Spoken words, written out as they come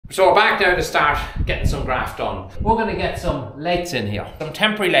So we're back now to start getting some graft done. We're going to get some lights in here, some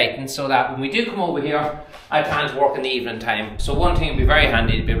temporary lighting, so that when we do come over here, I plan to work in the evening time. So one thing would be very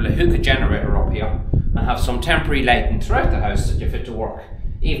handy to be able to hook a generator up here and have some temporary lighting throughout the house that you're fit to work,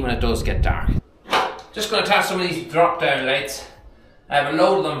 even when it does get dark. Just going to attach some of these drop down lights. I have a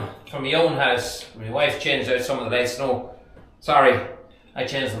load of them from my own house. My wife changed out some of the lights. No, sorry, I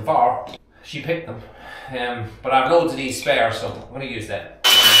changed them for her. She picked them. But I have loads of these spare, so I'm going to use that.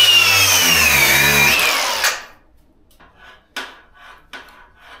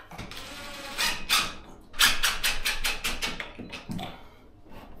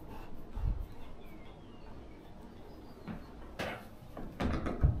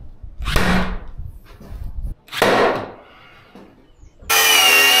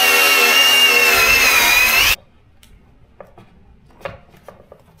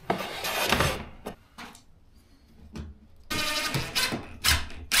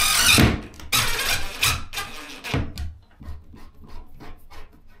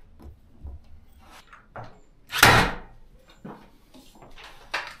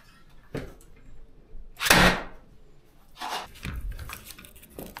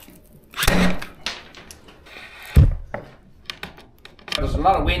 There's a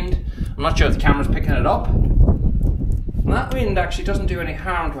lot of wind. I'm not sure if the camera's picking it up. And that wind actually doesn't do any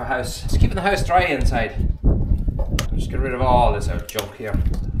harm to a house. It's keeping the house dry inside. I'll just get rid of all this out junk here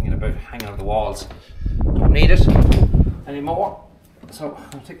hanging about, hanging on the walls. Don't need it anymore. So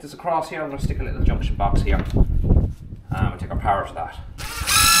I'll take this across here. I'm going to stick a little junction box here. And we'll take our power to that.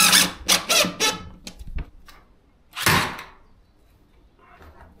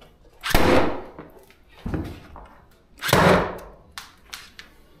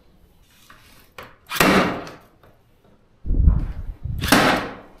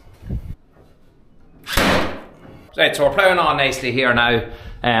 Right, so we're ploughing on nicely here now.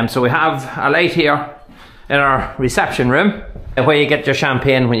 So we have a light here in our reception room where you get your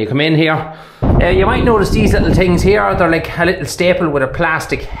champagne when you come in here. You might notice these little things here. They're like a little staple with a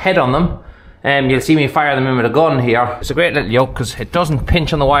plastic head on them. You'll see me fire them in with a gun here. It's a great little yoke because it doesn't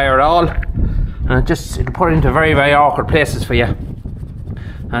pinch on the wire at all. And it'll put it into very, very awkward places for you.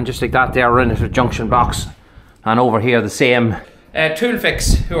 And just like that there, we're into the junction box. And over here the same.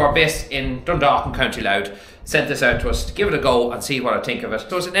 Toolfix, who are based in Dundalk, County Louth, sent this out to us to give it a go and see what I think of it.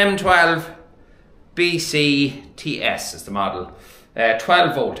 So it's an M12 BCTS is the model.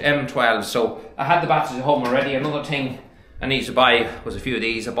 12 volt M12. So I had the batteries at home already. Another thing I needed to buy was a few of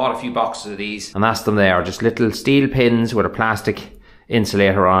these. I bought a few boxes of these, and that's them there. Just little steel pins with a plastic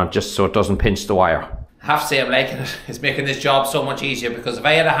insulator on it, just so it doesn't pinch the wire. I have to say I'm liking it. It's making this job so much easier, because if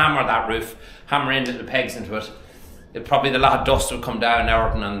I had to hammer that roof, hammer in little pegs into it, probably a lot of dust would come down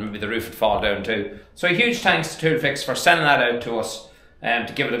Everton, and maybe the roof would fall down too. So a huge thanks to Toolfix for sending that out to us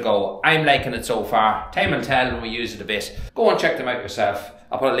to give it a go. I'm liking it so far. Time will tell when we use it a bit. Go and check them out yourself.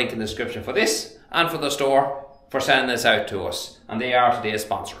 I'll put a link in the description for this and for the store for sending this out to us. And they are today's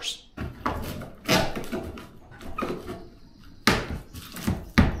sponsors.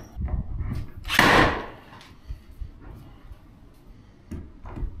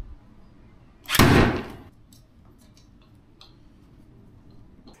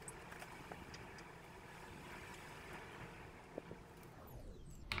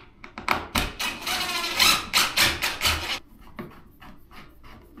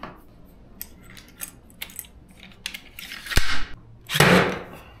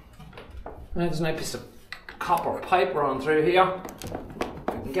 There's a nice piece of copper pipe run through here.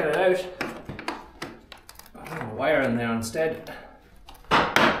 I can get it out. I'll have a wire in there instead.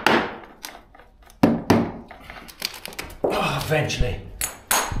 Oh, eventually.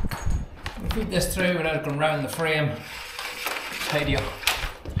 Feed this through without it going round the frame. Tidy up.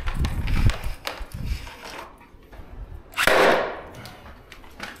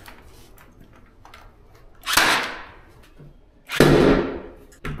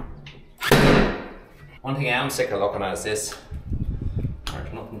 One thing I am sick of looking at is this.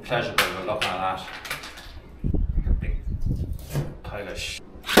 There's nothing pleasurable about looking at that. A big pile of shit.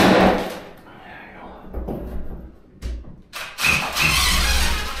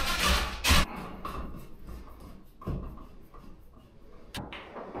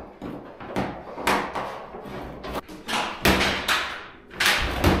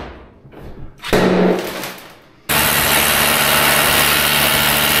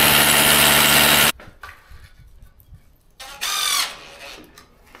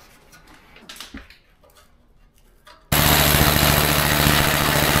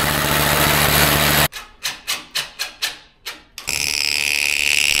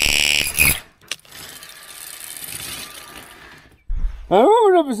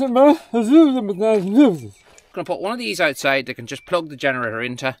 Gonna put one of these outside that can just plug the generator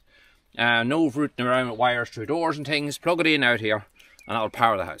into. No rooting around with wires through doors and things. Plug it in out here and that'll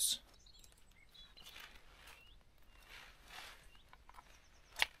power the house.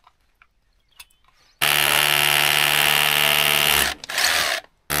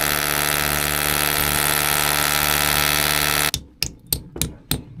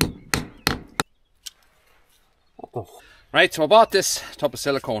 Right, so I bought this tub of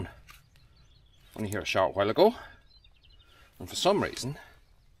silicone only here a short while ago, and for some reason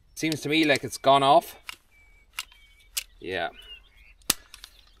it seems to me like it's gone off. Yeah,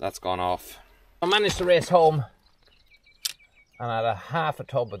 that's gone off. I managed to race home and I had a half a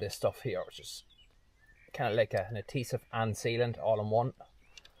tub of this stuff here, which is kind of like an adhesive and sealant all in one.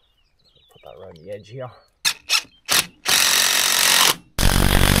 Put that around the edge here.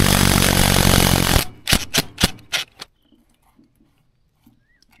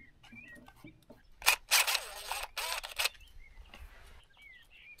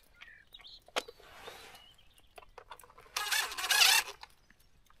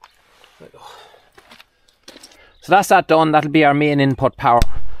 So that's that done. That'll be our main input power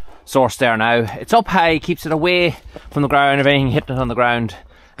source there now. It's up high, keeps it away from the ground, if anything hitting it on the ground,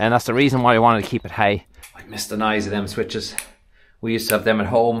 and that's the reason why I wanted to keep it high. I miss the noise of them switches. We used to have them at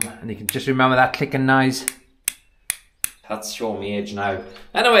home, and you can just remember that clicking noise. That's showing me age now.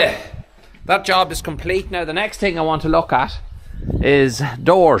 Anyway, that job is complete. Now the next thing I want to look at is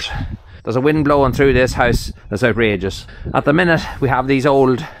doors. There's a wind blowing through this house that's outrageous. At the minute we have these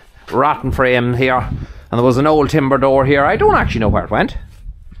old rotten frame here, and there was an old timber door here. I don't actually know where it went.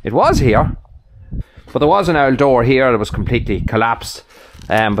 It was here, but there was an old door here that was completely collapsed,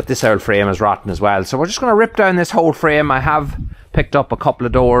 but this old frame is rotten as well. So we're just going to rip down this whole frame. I have picked up a couple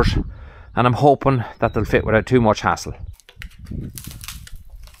of doors and I'm hoping that they'll fit without too much hassle.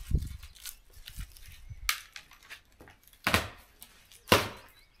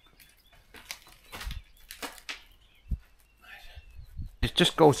 It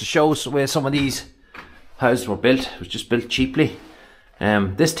just goes to show where some of these houses were built. It was just built cheaply.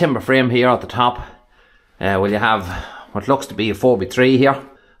 This timber frame here at the top, well, you have what looks to be a 4x3 here,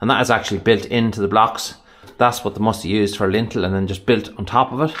 and that is actually built into the blocks. That's what they must have used for a lintel and then just built on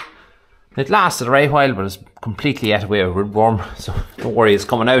top of it. It lasted a right while, but it's completely ate away with woodworm, so don't worry, it's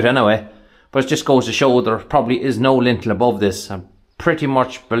coming out anyway. But it just goes to show there probably is no lintel above this. I pretty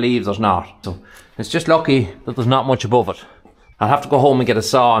much believe there's not. So it's just lucky that there's not much above it. I'll have to go home and get a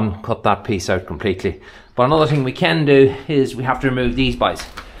saw and cut that piece out completely. But another thing we can do is we have to remove these boys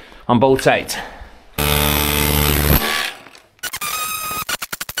on both sides.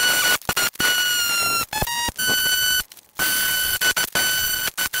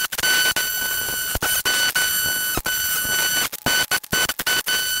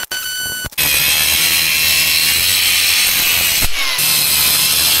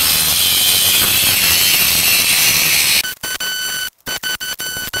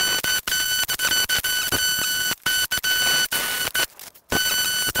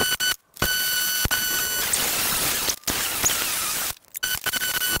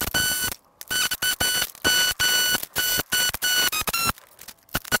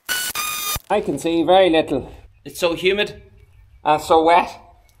 I can see very little. It's so humid and so wet.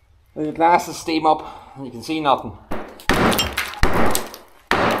 The glasses steam up and you can see nothing.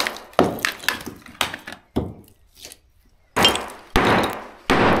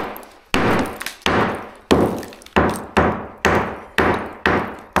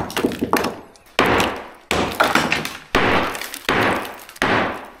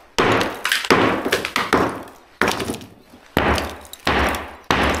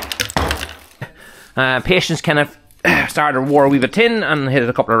 Patience kind of started wore a wee bit tin and hit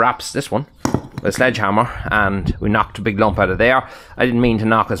a couple of raps, this one, with a sledgehammer, and we knocked a big lump out of there. I didn't mean to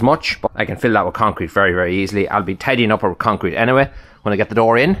knock as much, but I can fill that with concrete very, very easily. I'll be tidying up with concrete anyway when I get the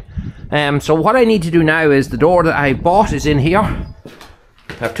door in. So what I need to do now is the door that I bought is in here.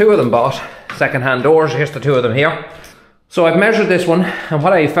 I have two of them bought, second-hand doors. Here's the two of them here. So I've measured this one, and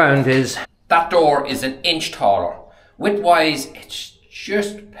what I found is that door is an inch taller. Width-wise, it's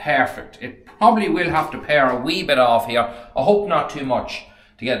just perfect. It probably will have to pare a wee bit off here. I hope not too much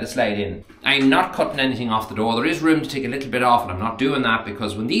to get the slide in. I'm not cutting anything off the door. There is room to take a little bit off, and I'm not doing that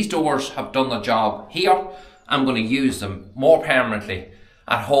because when these doors have done the job here, I'm going to use them more permanently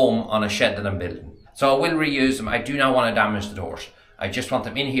at home on a shed that I'm building. So I will reuse them. I do not want to damage the doors. I just want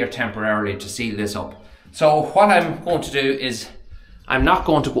them in here temporarily to seal this up. So what I'm going to do is I'm not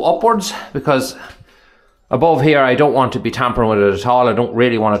going to go upwards because above here I don't want to be tampering with it at all. I don't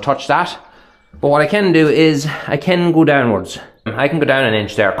really want to touch that. But what I can do is I can go downwards. I can go down an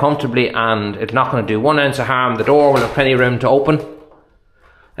inch there comfortably and it's not going to do 1 ounce of harm. The door will have plenty of room to open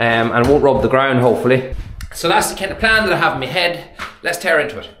and won't rub the ground hopefully. So that's the kind of plan that I have in my head. Let's tear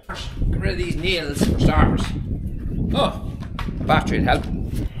into it. Get rid of these nails for starters. Oh, a battery would help.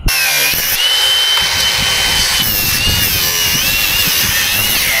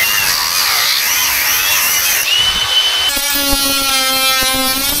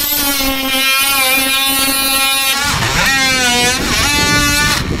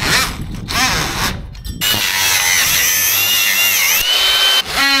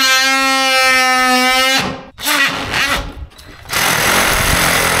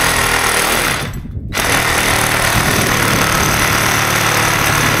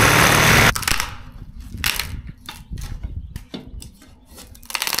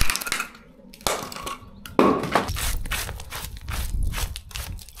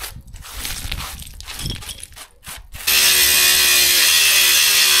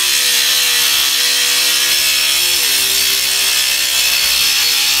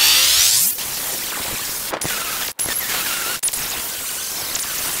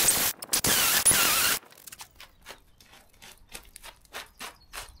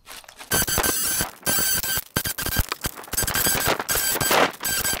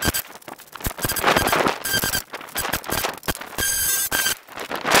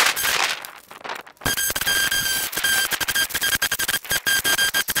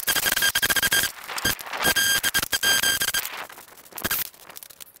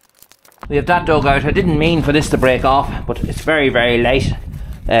 We have that dug out. I didn't mean for this to break off, but it's very, very light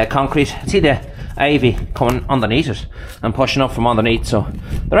concrete. See the ivy coming underneath it and pushing up from underneath, so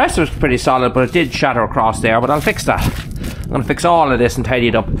the rest of it's pretty solid, but it did shatter across there, but I'll fix that. I'm going to fix all of this and tidy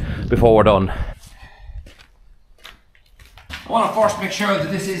it up before we're done. I want to first make sure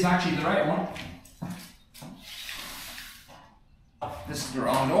that this is actually the right one. This is the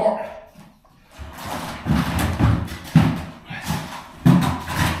wrong door.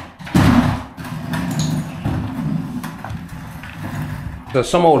 There's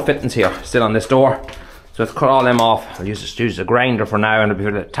some old fittings here still on this door, so let's cut all them off. I'll use a grinder for now and I'll be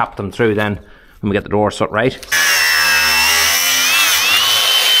able to tap them through then when we get the door set right.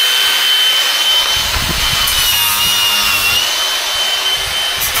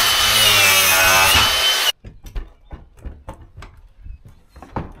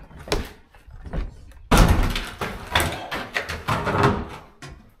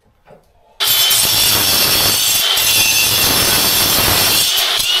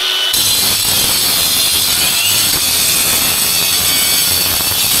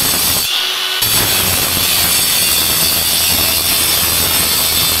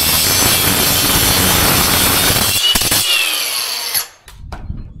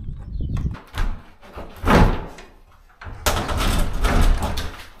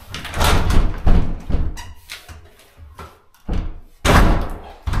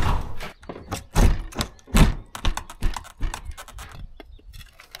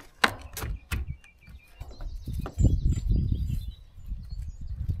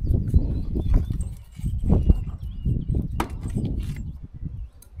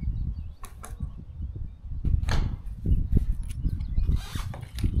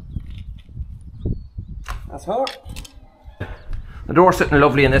 That's her. The door's sitting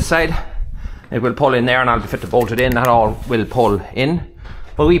lovely on this side. It will pull in there and I'll be fit to bolt it in. That all will pull in.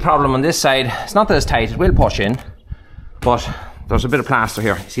 But wee problem on this side, it's not that it's tight, it will push in, but there's a bit of plaster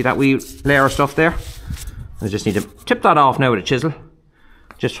here. See that wee layer of stuff there? I just need to tip that off now with a chisel.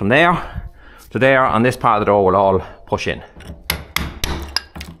 Just from there to there, and this part of the door will all push in.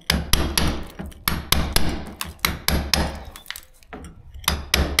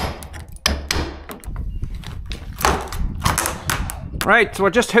 Right, so I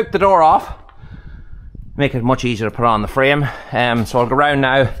just hooked the door off. Make it much easier to put on the frame. So I'll go around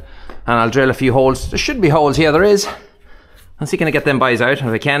now and I'll drill a few holes. There should be holes here, there is. I'll see can I get them buys out, and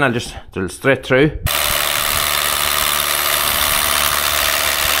if I can I'll just drill straight through.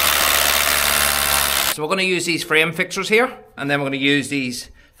 So we're going to use these frame fixers here, and then we're going to use these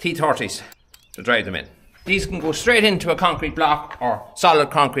T30s to drive them in. These can go straight into a concrete block or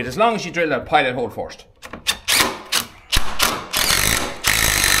solid concrete as long as you drill a pilot hole first.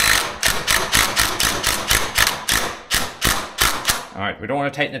 Alright, we don't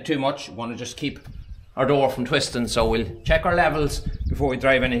want to tighten it too much. We want to just keep our door from twisting, so we'll check our levels before we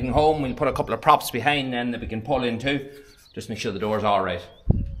drive anything home. We'll put a couple of props behind then that we can pull into. Just make sure the door's alright.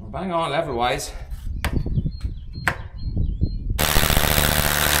 We're bang on level wise.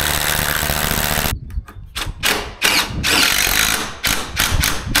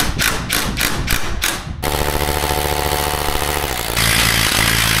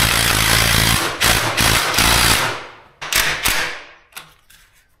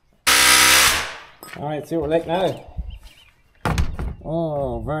 Right, see what we're like now.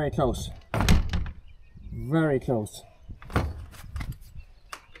 Oh, very close. Very close.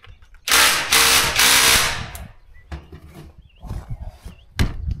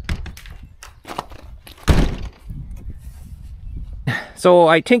 So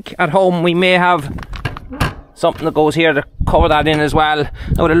I think at home we may have something that goes here to cover that in as well.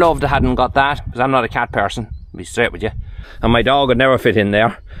 I would have loved I hadn't got that, because I'm not a cat person, I'll be straight with you. And my dog would never fit in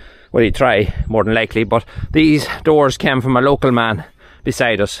there. Well, he'd try, more than likely, but these doors came from a local man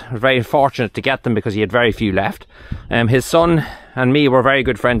beside us. I was very fortunate to get them because he had very few left. His son and me were very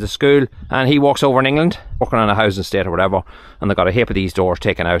good friends at school, and he works over in England, working on a housing estate or whatever, and they got a heap of these doors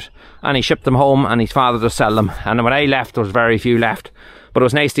taken out. And he shipped them home, and his father does sell them. And when I left, there was very few left. But it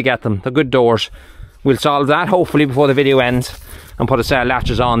was nice to get them. They're good doors. We'll solve that hopefully before the video ends and put a set of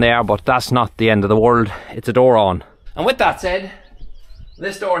latches on there, but that's not the end of the world. It's a door on. And with that said,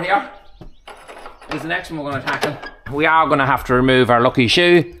 this door here is the next one we're going to tackle. We are going to have to remove our lucky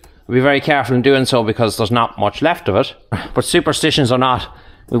shoe. We'll be very careful in doing so because there's not much left of it. But superstitions or not,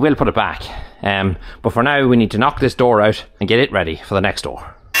 we will put it back. But for now, we need to knock this door out and get it ready for the next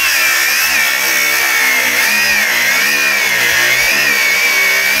door.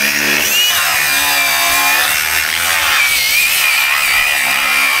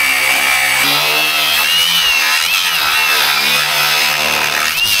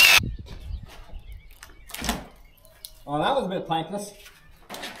 Oh, that was a bit plankless.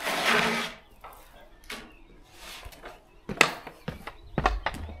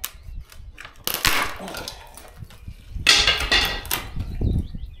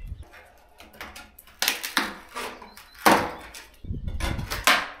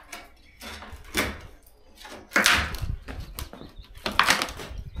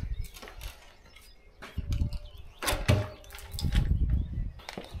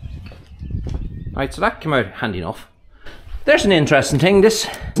 Right, so that came out handy enough. There's an interesting thing. This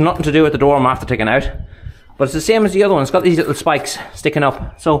has nothing to do with the door I'm after taking out, but it's the same as the other one. It's got these little spikes sticking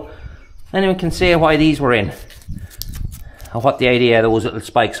up, so anyone can say why these were in, or what the idea of those little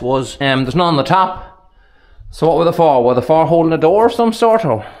spikes was. There's none on the top, so what were they for? Were they for holding a door of some sort,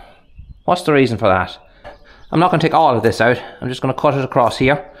 or what's the reason for that? I'm not going to take all of this out. I'm just going to cut it across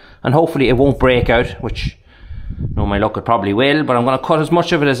here, and hopefully it won't break out, which, no, my luck, it probably will, but I'm going to cut as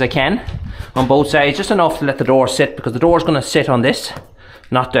much of it as I can on both sides, just enough to let the door sit, because the door is going to sit on this,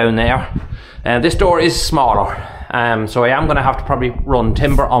 not down there. This door is smaller, so I am going to have to probably run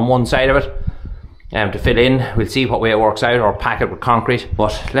timber on one side of it to fill in. We'll see what way it works out, or pack it with concrete,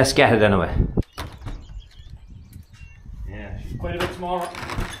 but let's get it anyway. Yeah, she's quite a bit smaller.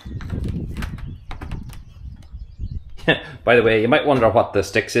 By the way, you might wonder what the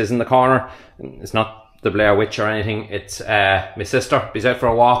sticks is in the corner. It's not the Blair Witch or anything. It's my sister. She's out for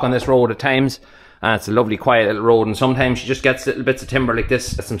a walk on this road at times, and it's a lovely quiet little road, and sometimes she just gets little bits of timber like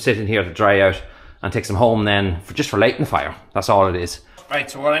this, lets them sit in here to dry out, and takes them home then just for lighting the fire. That's all it is. Right,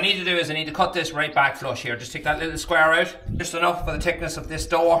 so what I need to do is I need to cut this right back flush here. Just take that little square out, just enough for the thickness of this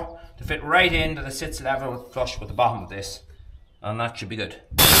door to fit right in that it sits level with flush with the bottom of this, and that should be good.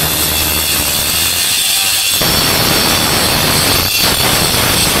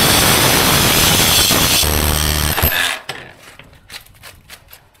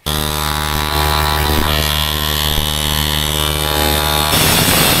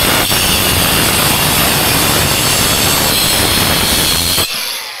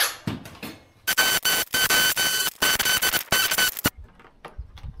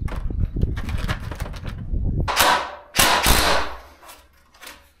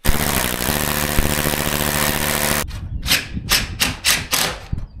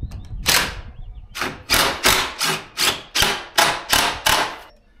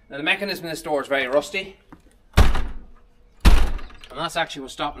 Now the mechanism in this door is very rusty, and that's actually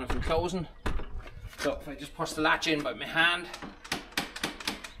what's stopping it from closing. So if I just push the latch in by my hand,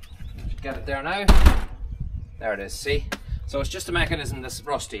 get it there now, there it is, see? So it's just a mechanism that's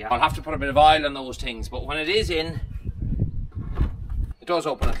rusty. I'll have to put a bit of oil on those things, but when it is in, it does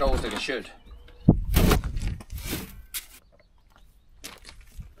open and close like it should.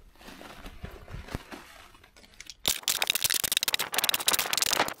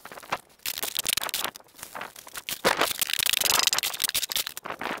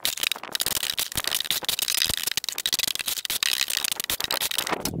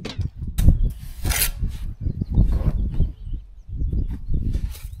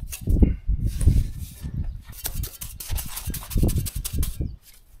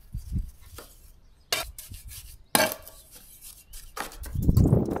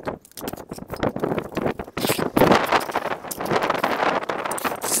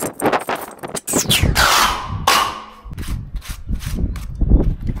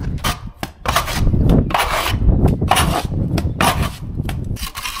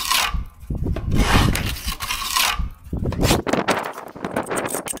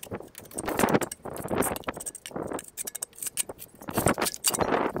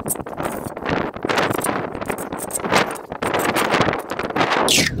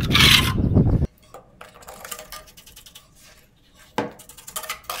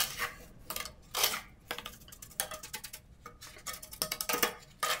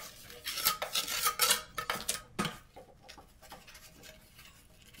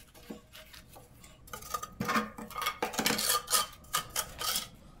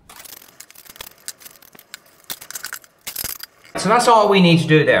 So that's all we need to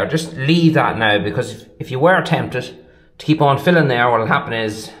do there. Just leave that now, because if you were tempted to keep on filling there, what will happen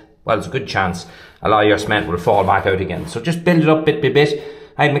is, well, there's a good chance a lot of your cement will fall back out again. So just build it up bit by bit.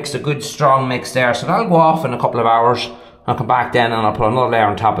 I mixed a good strong mix there, so that'll go off in a couple of hours. I'll come back then and I'll put another layer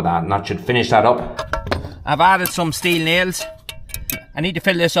on top of that, and that should finish that up. I've added some steel nails. I need to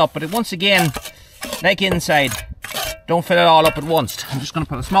fill this up, but once again, like inside, don't fill it all up at once. I'm just going to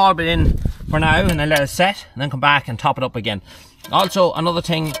put a small bit in for now and then let it set, and then come back and top it up again. Also, another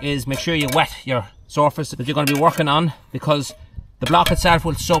thing is make sure you wet your surface that you're going to be working on, because the block itself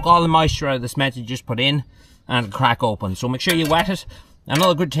will soak all the moisture out of the cement you just put in and it'll crack open. So make sure you wet it.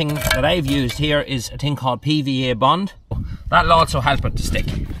 Another good thing that I've used here is a thing called PVA bond. That'll also help it to stick.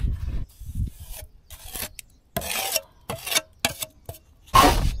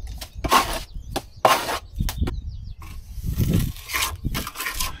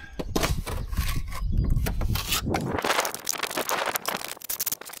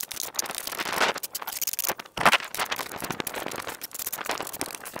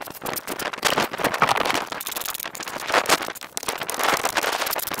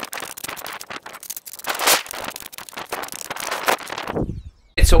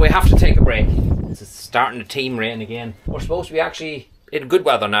 So we have to take a break. It's starting to team rain again. We're supposed to be actually in good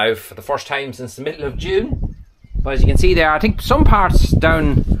weather now for the first time since the middle of June. But as you can see there, I think some parts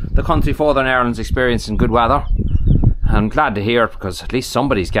down the country further in Ireland's experiencing good weather. I'm glad to hear it, because at least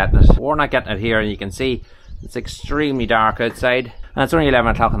somebody's getting it. We're not getting it here, and you can see it's extremely dark outside. And it's only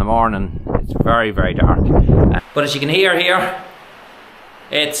 11 o'clock in the morning. It's very, very dark. But as you can hear here,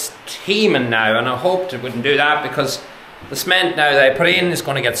 it's teeming now, and I hoped it wouldn't do that, because the cement now that I put in is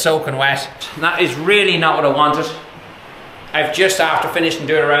going to get soaking wet. And that is really not what I wanted. I've just after finishing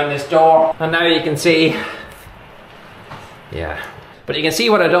doing around this door, and now you can see, yeah. But you can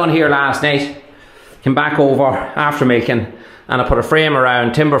see what I done here last night. Came back over after milking, and I put a frame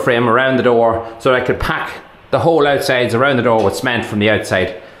around, timber frame around the door, so I could pack the whole outsides around the door with cement from the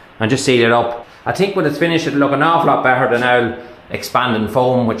outside and just seal it up. I think when it's finished it'll look an awful lot better than our expanding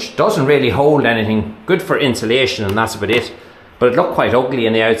foam, which doesn't really hold anything. Good for insulation, and that's about it. But it looked quite ugly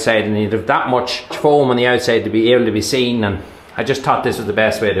on the outside, and you'd have that much foam on the outside to be able to be seen, and I just thought this was the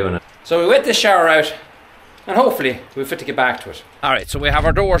best way of doing it. So we wet the shower out, and hopefully we'll fit to get back to it. Alright, so we have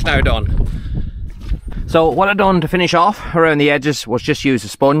our doors now done. So what I done to finish off around the edges was just use a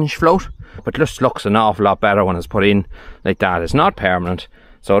sponge float, but it just looks an awful lot better when it's put in like that. It's not permanent,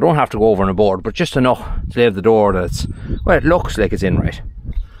 so I don't have to go over on a board, but just enough to leave the door that it's, well, it looks like it's in right.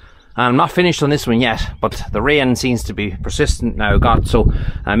 And I'm not finished on this one yet, but the rain seems to be persistent now, so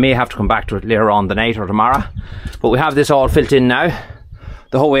I may have to come back to it later on the night or tomorrow. But we have this all filled in now,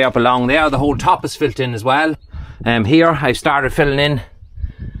 the whole way up along there. The whole top is filled in as well. Here I've started filling in,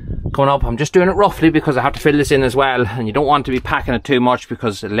 coming up. I'm just doing it roughly because I have to fill this in as well, and you don't want to be packing it too much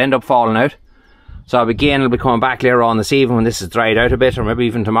because it'll end up falling out. So I'll be coming back later on this evening when this is dried out a bit, or maybe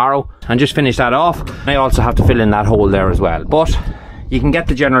even tomorrow, and just finish that off. I also have to fill in that hole there as well, but you can get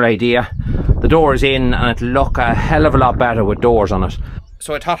the general idea. The door is in, and it'll look a hell of a lot better with doors on it.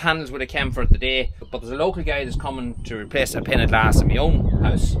 So I thought handles would have come for it today, but there's a local guy that's coming to replace a pane of glass in my own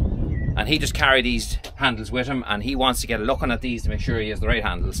house, and he just carried these handles with him, and he wants to get a look on at these to make sure he has the right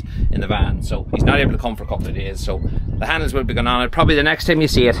handles in the van. So he's not able to come for a couple of days, so the handles will be going on it. Probably the next time you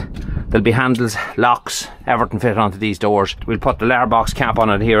see it, there'll be handles, locks, everything fit onto these doors. We'll put the letter box cap on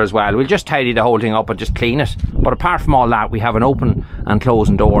it here as well. We'll just tidy the whole thing up and just clean it. But apart from all that, we have an open and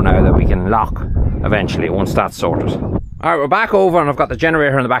closing door now that we can lock eventually once that's sorted. Alright, we're back over, and I've got the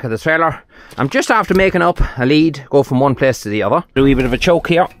generator in the back of the trailer. I'm just after making up a lead, go from one place to the other. Do a wee bit of a choke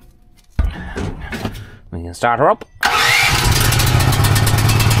here. We can start her up.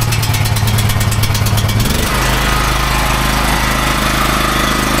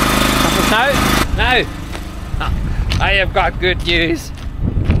 Now, I have got good news,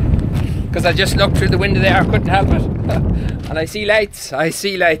 because I just looked through the window there, I couldn't help it, and I see lights,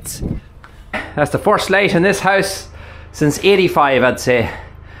 That's the first light in this house since 85, I'd say.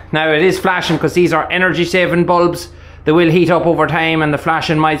 Now it is flashing because these are energy saving bulbs. They will heat up over time and the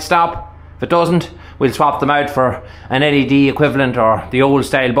flashing might stop. If it doesn't, we'll swap them out for an LED equivalent or the old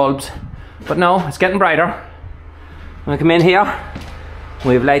style bulbs. But no, it's getting brighter. When I come in here,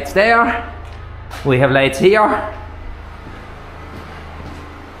 we have lights there, we have lights here,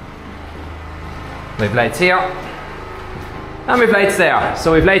 we have lights here, and we have lights there.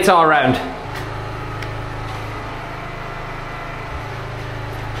 So we have lights all around.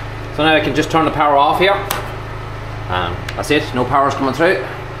 So now I can just turn the power off here, and that's it, no power's coming through.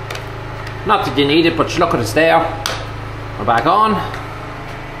 Not that you need it, but look at it's there. We're back on,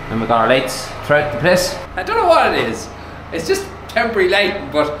 and we've got our lights throughout the place. I don't know what it is. It's just temporary lighting,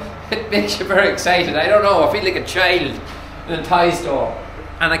 but it makes you very excited. I don't know, I feel like a child in a toy store.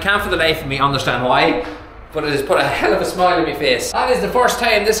 And I can't for the life of me understand why, but it has put a hell of a smile on my face. That is the first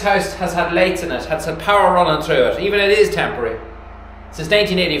time this house has had lights in it, has had power running through it, even it is temporary. Since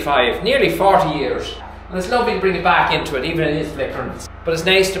 1985, nearly 40 years. And it's lovely to bring it back into it, even it is flickering. But it's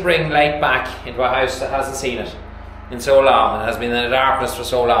nice to bring light back into a house that hasn't seen it in so long and has been in the darkness for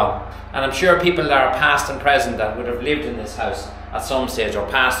so long. And I'm sure people that are past and present that would have lived in this house at some stage or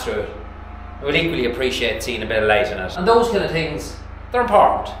passed through it would equally appreciate seeing a bit of light in it. And those kind of things, they're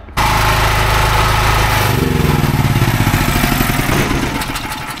important.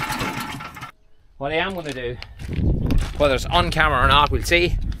 What I am going to do, whether it's on camera or not, we'll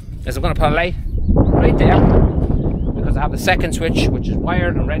see, is I'm going to put a light right there, because I have the second switch which is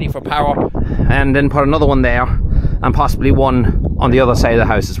wired and ready for power, and then put another one there and possibly one on the other side of the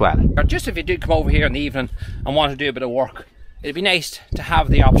house as well. Or just if you did come over here in the evening and want to do a bit of work, it'd be nice to have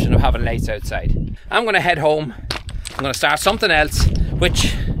the option of having lights outside. I'm going to head home. I'm going to start something else,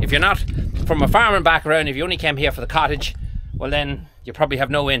 which if you're not from a farming background, if you only came here for the cottage, well then you probably have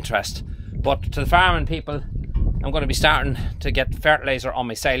no interest. But to the farming people, I'm going to be starting to get fertiliser on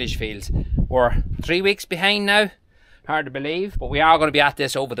my silage fields. We're 3 weeks behind now, hard to believe, but we are going to be at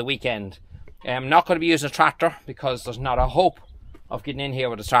this over the weekend. I'm not going to be using a tractor because there's not a hope of getting in here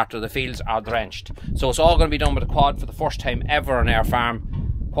with a tractor. The fields are drenched. So it's all going to be done with a quad for the first time ever on our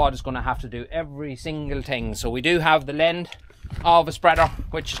farm. Quad is going to have to do every single thing. So we do have the lend of a spreader,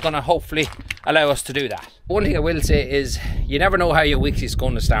 which is going to hopefully allow us to do that. One thing I will say is you never know how your week is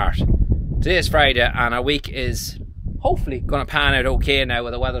going to start. Today is Friday and our week is hopefully going to pan out okay now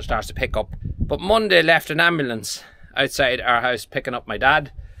when the weather starts to pick up. But Monday left an ambulance outside our house picking up my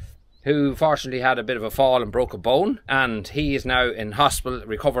dad, who fortunately had a bit of a fall and broke a bone, and he is now in hospital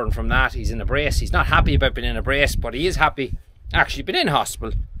recovering from that. He's in a brace. He's not happy about being in a brace, but he is happy actually being in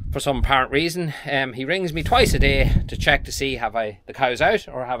hospital for some apparent reason. He rings me twice a day to check to see have I the cows out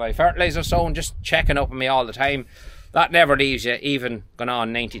or have I fertiliser sown, just checking up on me all the time. That never leaves you, even going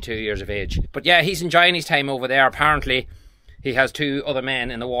on 92 years of age. But yeah, he's enjoying his time over there. Apparently he has 2 other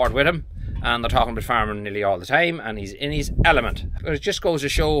men in the ward with him, and they're talking about farming nearly all the time, and he's in his element. But it just goes to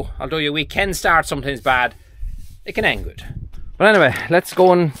show, although your week can start sometimes bad, it can end good. But anyway, let's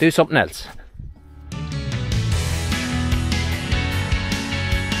go and do something else.